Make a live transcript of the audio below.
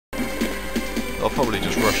They'll probably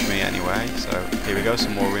just rush me anyway, so here we go,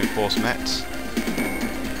 some more reinforcements.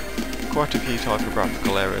 Quite a few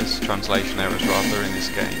typographical errors, translation errors rather, in this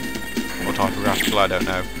game. Or typographical, I don't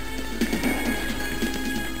know.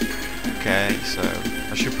 Okay, so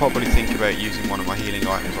I should probably think about using one of my healing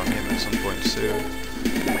items on him at some point soon,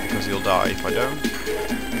 because he'll die if I don't.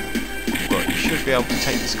 But you should be able to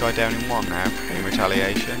take this guy down in one now, in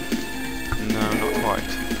retaliation. No, not quite.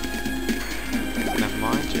 Never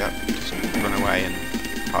mind, yep, just run away and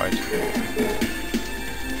hide.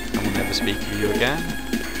 And we'll never speak of you again.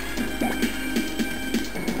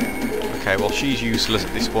 Okay, well she's useless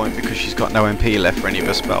at this point because she's got no MP left for any of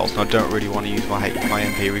her spells, and I don't really want to use my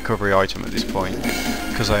MP recovery item at this point,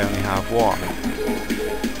 because I only have one.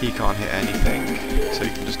 He can't hit anything, so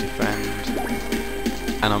he can just defend.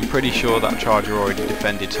 And I'm pretty sure that charger already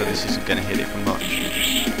defended, so this isn't going to hit it for much.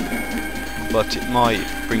 But it might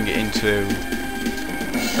bring it into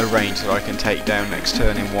a range that I can take down next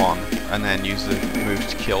turn in one, and then use the moves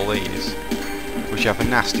to kill these, which have a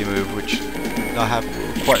nasty move, which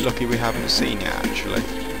we're quite lucky we haven't seen yet actually.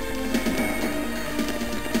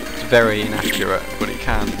 It's very inaccurate, but it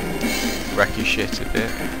can wreck your shit a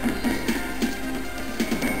bit.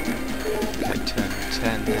 Okay, turn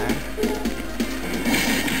 10 now.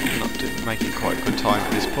 Not making quite good time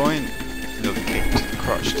at this point. Another kick to the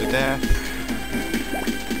crotch to death.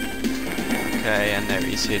 Okay, and there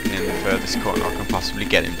he's hidden in the furthest corner I can possibly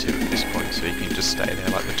get him to at this point, so he can just stay there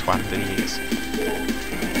like the twat that he is.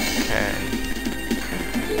 Okay.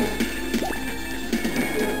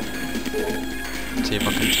 See if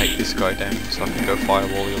I can take this guy down so I can go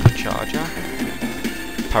fireball the other charger.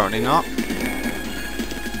 Apparently not.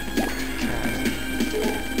 Okay.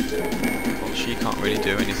 Well, she can't really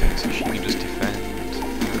do anything, so she can just defend,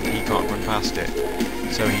 and he can't run past it.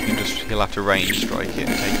 So he'll have to range strike it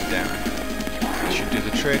and take it down. That should do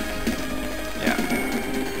the trick. Yeah.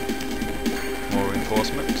 More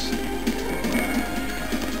reinforcements.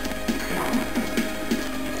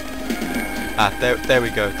 Ah, there we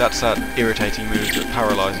go. That's that irritating move that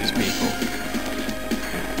paralyses people.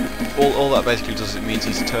 All that basically does, it means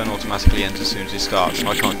his turn automatically ends as soon as he starts, and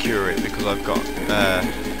I can't cure it because I've got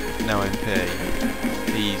no MP.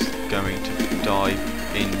 He's going to die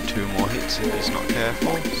in 2 more hits if he's not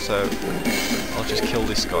careful, so I'll just kill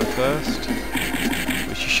this guy first,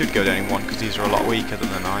 which he should go down in 1 because these are a lot weaker than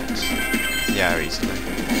the knights. Yeah, easily.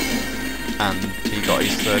 And he got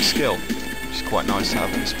his 3rd skill, which is quite nice to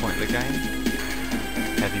have at this point in the game.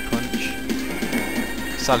 Heavy punch.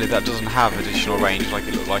 Sadly that doesn't have additional range like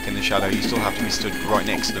it looked like in the shadow. You still have to be stood right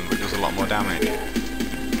next to them, but it does a lot more damage.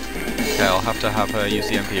 Okay, I'll have to have her use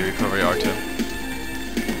the MP recovery item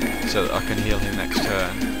so that I can heal him next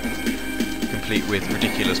turn, complete with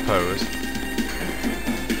ridiculous pose.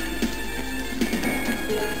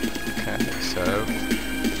 Okay, so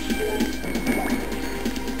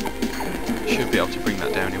should be able to bring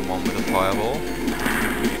that down in 1 with a fireball.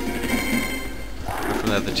 From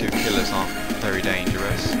there, the 2 killers aren't very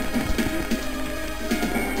dangerous.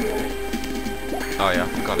 Oh yeah, I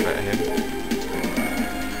forgot about him.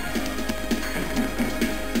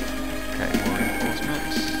 Okay, more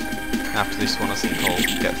reinforcements. After this one I think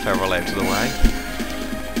I'll get Feral out of the way.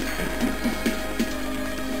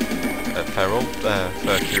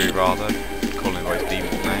 Furcury rather, calling it by his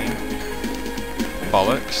default name.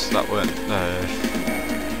 Bollocks, that weren't...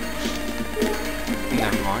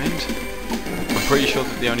 never mind. I'm pretty sure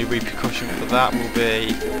that the only repercussion for that will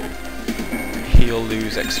be he'll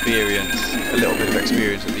lose experience, a little bit of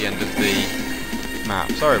experience at the end of the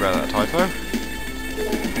map. Sorry about that typo.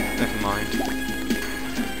 Never mind.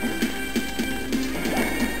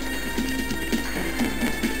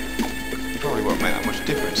 It probably won't make that much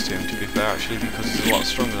difference to him, to be fair, actually, because he's a lot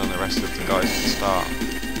stronger than the rest of the guys at the start.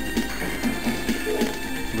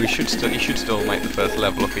 He should still make the first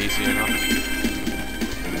level up easy enough.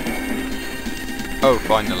 Oh,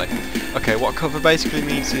 finally. Okay, what cover basically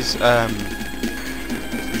means is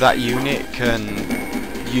that unit can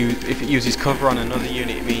if it uses cover on another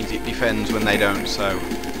unit, it means it defends when they don't. So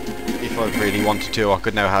if I really wanted to, I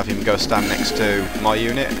could now have him go stand next to my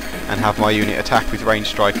unit and have my unit attack with range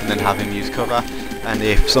strike and then have him use cover. And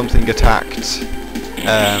if something attacked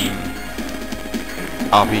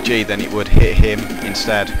RPG, then it would hit him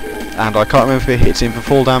instead. And I can't remember if it hits him for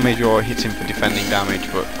full damage or it hits him for defending damage,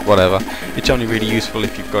 but whatever. It's only really useful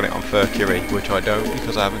if you've got it on Furcury, which I don't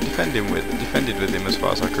because I haven't defended with him as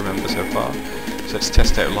far as I can remember so far. So let's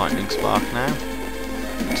test out Lightning Spark now.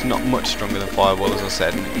 It's not much stronger than Fireball, as I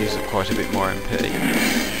said, and it uses up quite a bit more MP.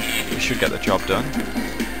 We should get the job done.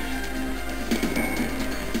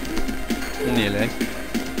 Nearly.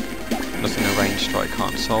 nothing a range strike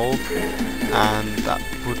can't solve. And that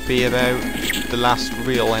would be about the last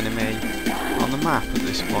real enemy on the map at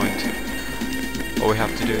this point. All we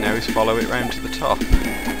have to do now is follow it round to the top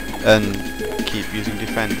and keep using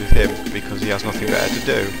defend with him because he has nothing better to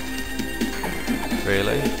do.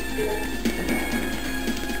 Really.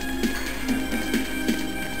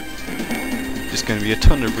 There's going to be a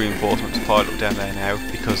ton of reinforcements piled up down there now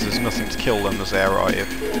because there's nothing to kill them as they arrive.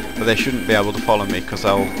 But they shouldn't be able to follow me because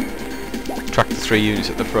they'll track the 3 units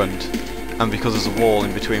at the front. And because there's a wall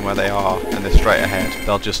in between where they are and they're straight ahead,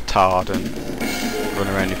 they'll just tard and run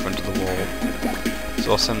around in front of the wall.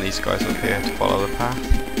 So I'll send these guys up here to follow the path.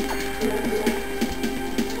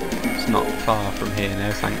 It's not far from here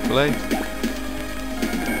now, thankfully.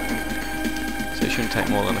 So it shouldn't take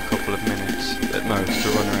more than a couple of minutes at most to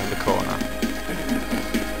run around the corner.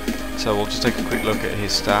 So we'll just take a quick look at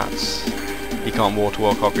his stats. He can't water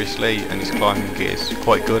walk obviously, and his climbing is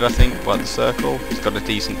quite good I think by the circle. He's got a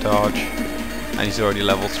decent dodge, and he's already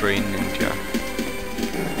level 3 in ninja,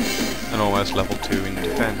 and almost level 2 in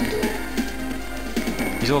defend.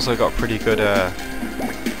 He's also got pretty good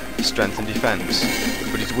strength and defence,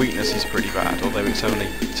 but his weakness is pretty bad, although it's only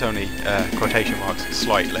quotation marks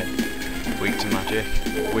slightly weak to magic,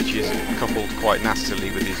 which is coupled quite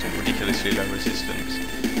nastily with his ridiculously low resistance.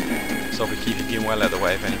 So I'll be keeping him well out of the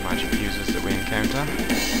way of any magic users that we encounter.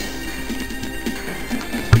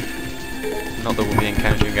 Not that we'll be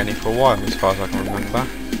encountering any for a while, as far as I can remember.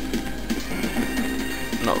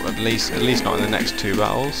 Not at least not in the next 2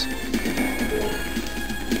 battles.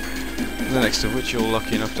 The next of which you're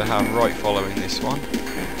lucky enough to have right following this one,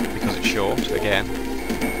 because it's short again.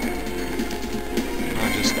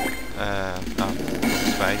 I just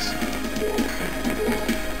space.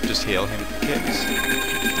 Just heal him for kits.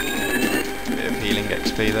 Bit of healing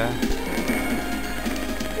XP there.